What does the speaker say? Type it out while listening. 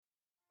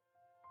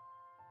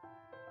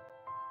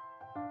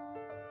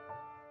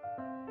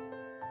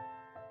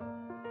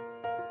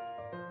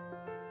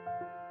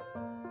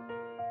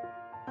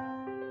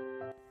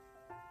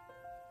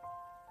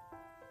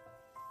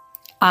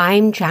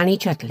I'm Janny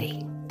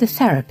Judley, the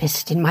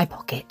therapist in my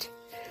pocket.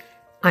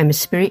 I'm a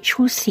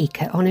spiritual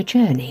seeker on a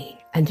journey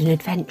and an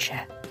adventure,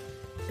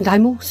 and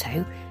I'm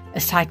also a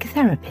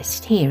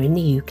psychotherapist here in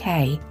the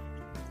UK.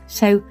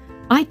 So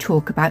I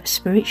talk about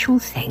spiritual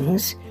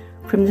things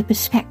from the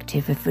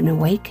perspective of an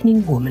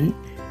awakening woman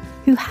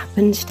who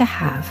happens to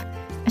have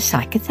a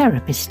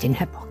psychotherapist in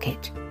her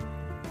pocket.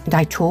 And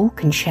I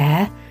talk and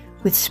share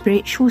with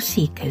spiritual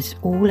seekers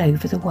all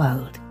over the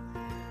world.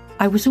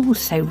 I was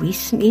also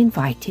recently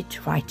invited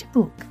to write a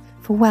book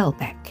for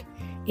Welbeck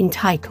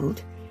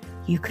entitled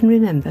You Can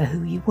Remember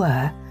Who You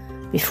Were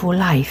Before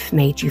Life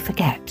Made You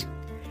Forget.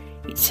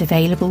 It's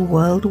available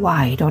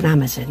worldwide on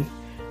Amazon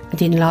and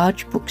in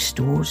large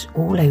bookstores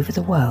all over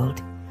the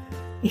world.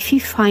 If you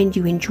find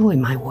you enjoy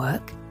my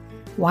work,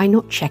 why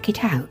not check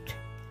it out?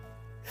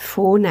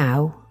 For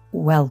now,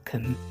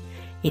 welcome.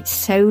 It's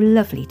so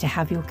lovely to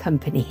have your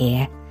company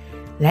here.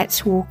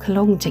 Let's walk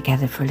along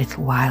together for a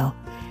little while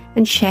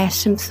and share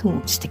some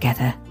thoughts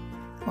together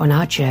on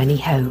our journey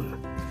home.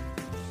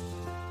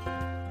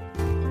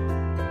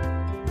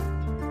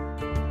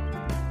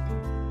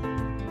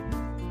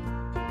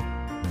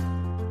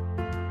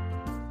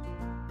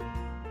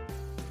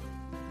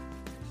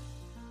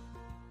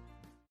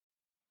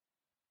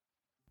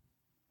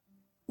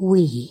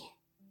 We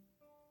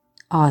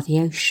are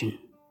the ocean.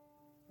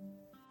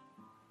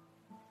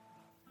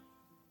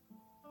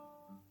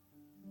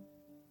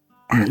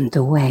 And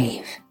the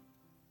wave.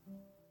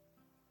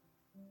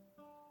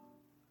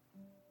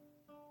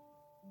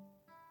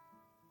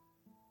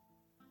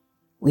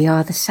 We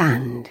are the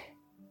sand.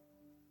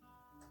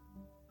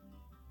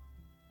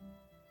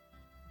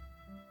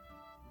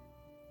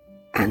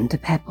 And the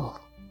pebble.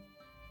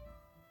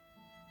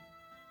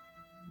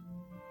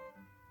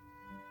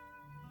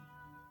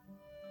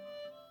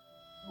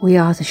 We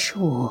are the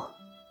shore.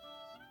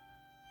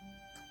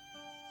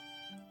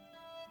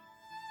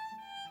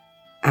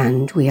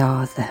 And we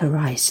are the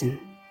horizon.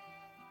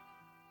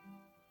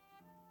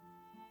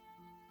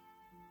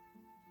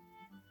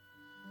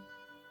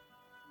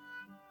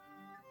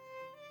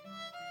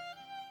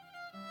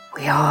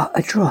 We are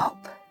a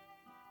drop,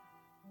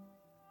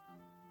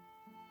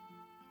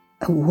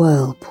 a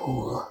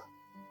whirlpool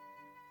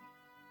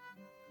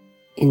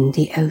in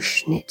the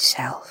ocean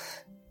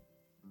itself.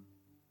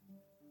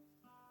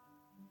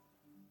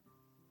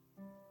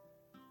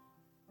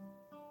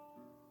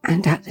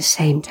 And at the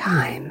same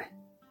time,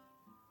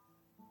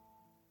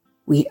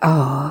 we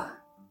are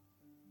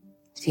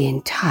the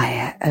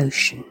entire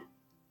ocean.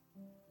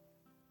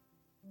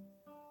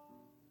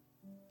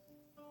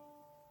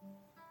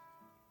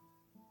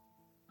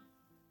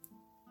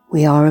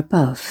 We are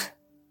above,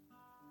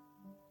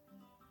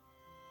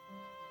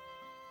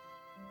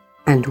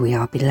 and we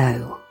are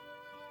below.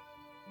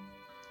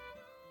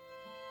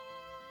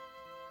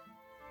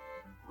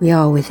 We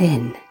are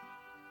within,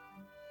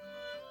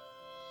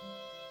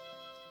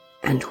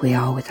 and we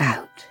are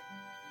without.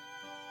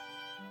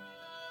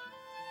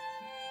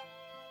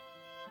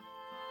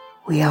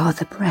 We are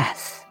the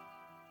breath,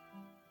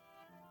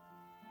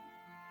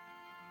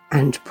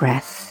 and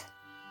breath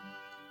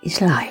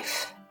is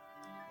life.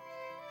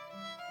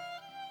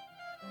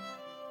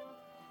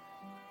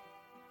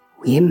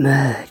 We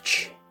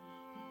emerge,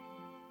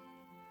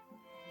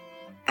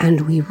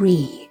 and we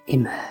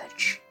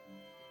re-emerge.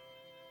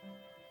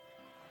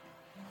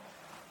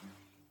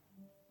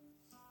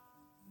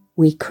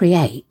 We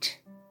create,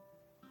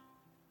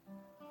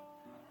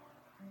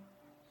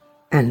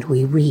 and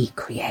we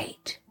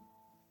recreate.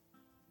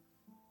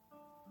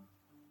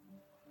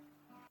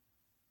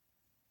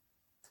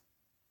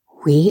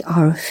 We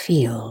are a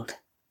field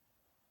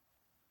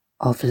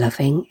of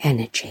loving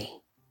energy,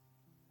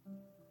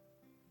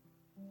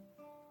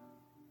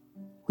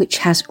 which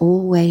has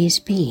always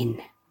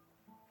been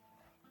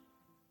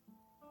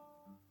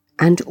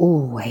and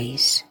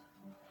always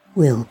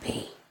will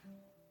be.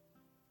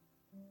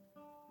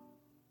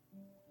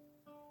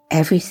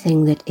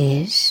 Everything that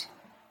is,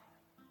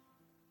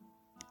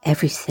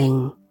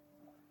 everything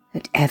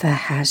that ever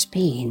has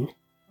been,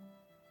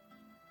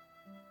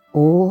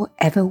 or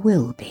ever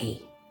will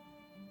be,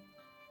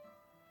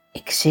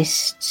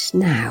 exists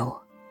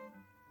now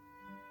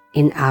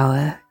in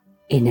our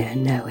inner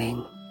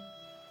knowing.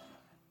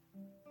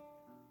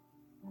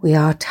 We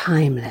are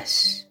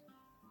timeless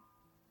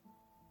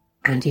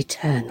and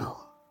eternal.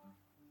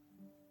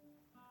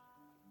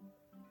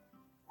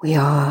 We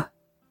are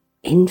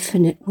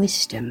infinite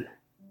wisdom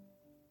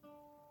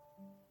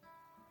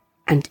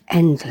and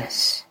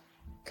endless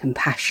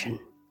compassion.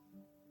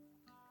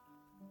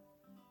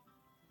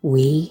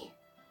 We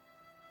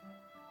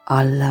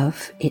are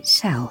love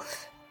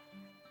itself.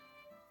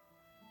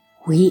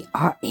 We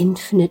are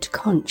infinite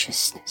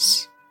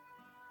consciousness,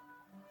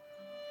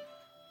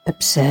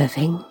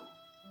 observing,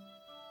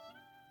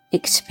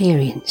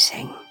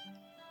 experiencing,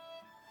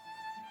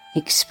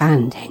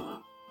 expanding,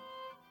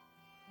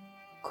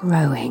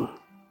 growing,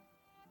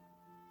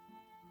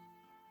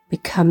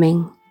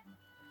 becoming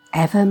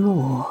ever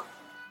more.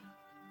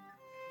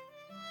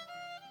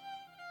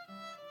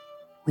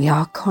 We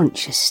are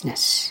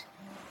consciousness,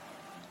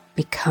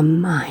 become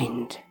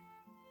mind,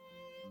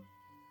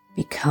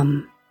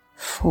 become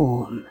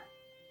form,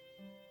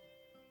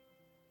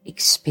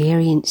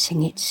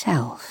 experiencing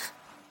itself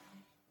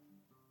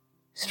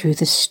through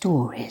the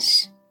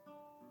stories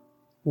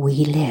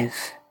we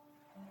live,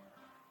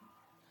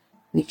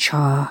 which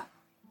are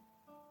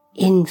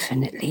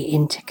infinitely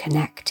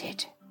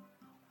interconnected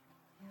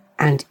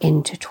and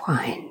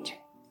intertwined.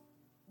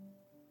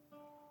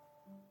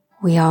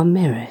 We are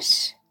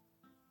mirrors,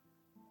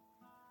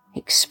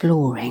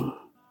 exploring,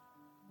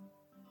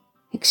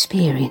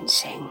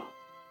 experiencing,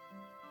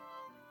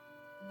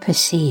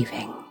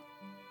 perceiving,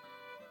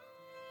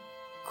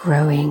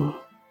 growing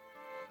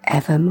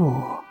ever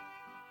more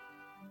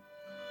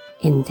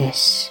in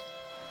this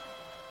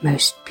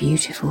most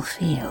beautiful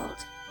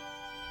field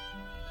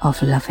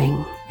of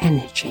loving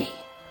energy.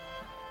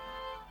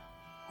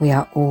 We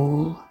are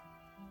all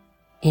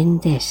in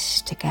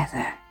this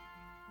together,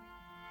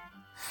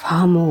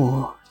 far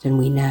more than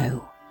we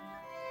know,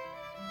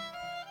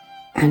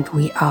 and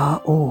we are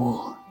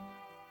all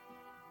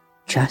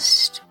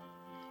just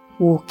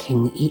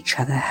walking each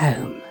other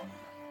home.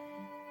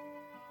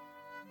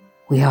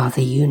 We are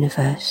the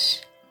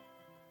universe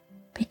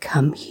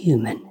become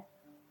human,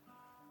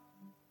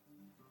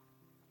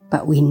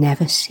 but we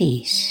never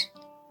cease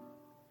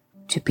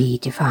to be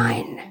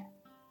divine.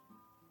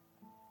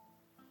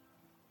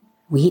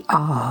 We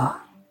are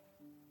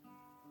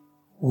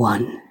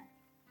one.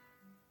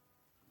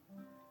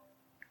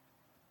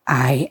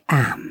 I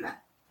am.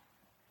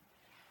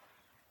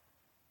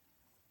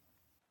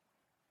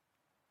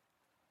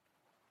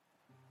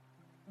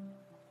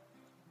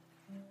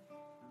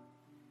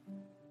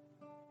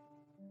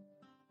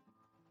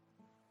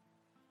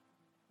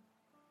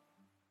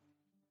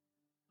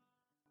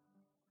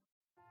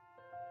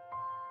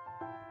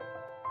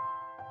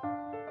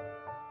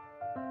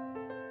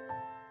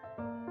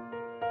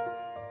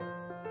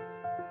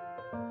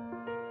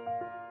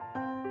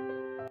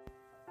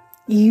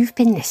 You've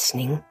been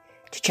listening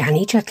to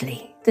Janny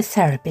Judley, the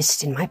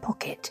therapist in my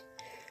pocket.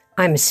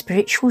 I'm a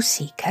spiritual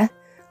seeker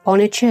on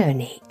a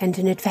journey and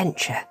an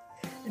adventure,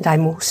 and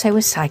I'm also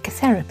a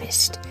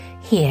psychotherapist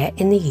here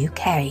in the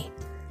UK.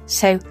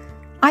 So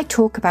I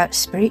talk about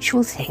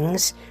spiritual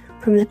things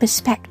from the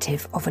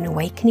perspective of an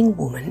awakening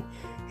woman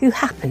who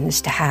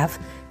happens to have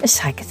a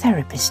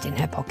psychotherapist in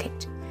her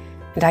pocket.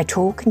 And I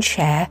talk and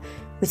share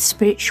with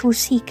spiritual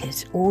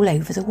seekers all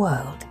over the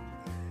world.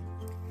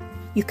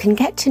 You can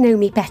get to know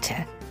me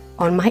better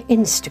on my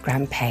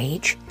Instagram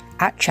page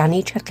at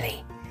Janny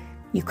Judley.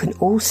 You can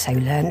also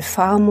learn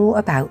far more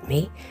about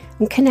me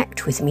and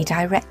connect with me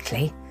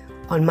directly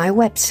on my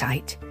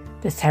website,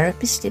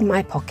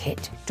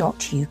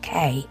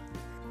 theterapistinmypocket.uk.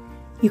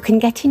 You can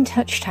get in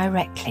touch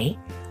directly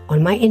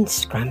on my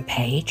Instagram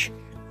page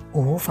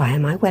or via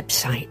my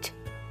website.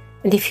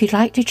 And if you'd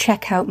like to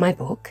check out my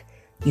book,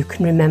 You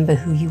Can Remember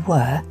Who You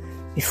Were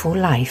Before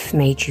Life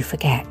Made You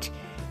Forget,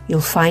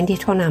 you'll find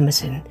it on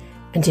Amazon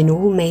and in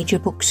all major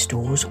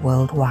bookstores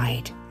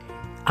worldwide.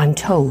 I'm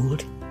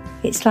told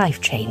it's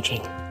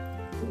life-changing.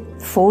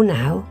 For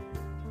now,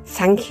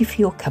 thank you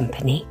for your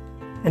company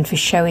and for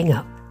showing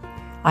up.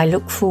 I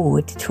look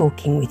forward to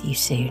talking with you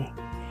soon.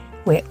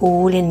 We're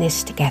all in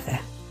this together,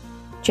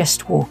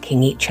 just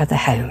walking each other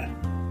home.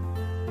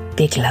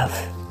 Big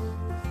love.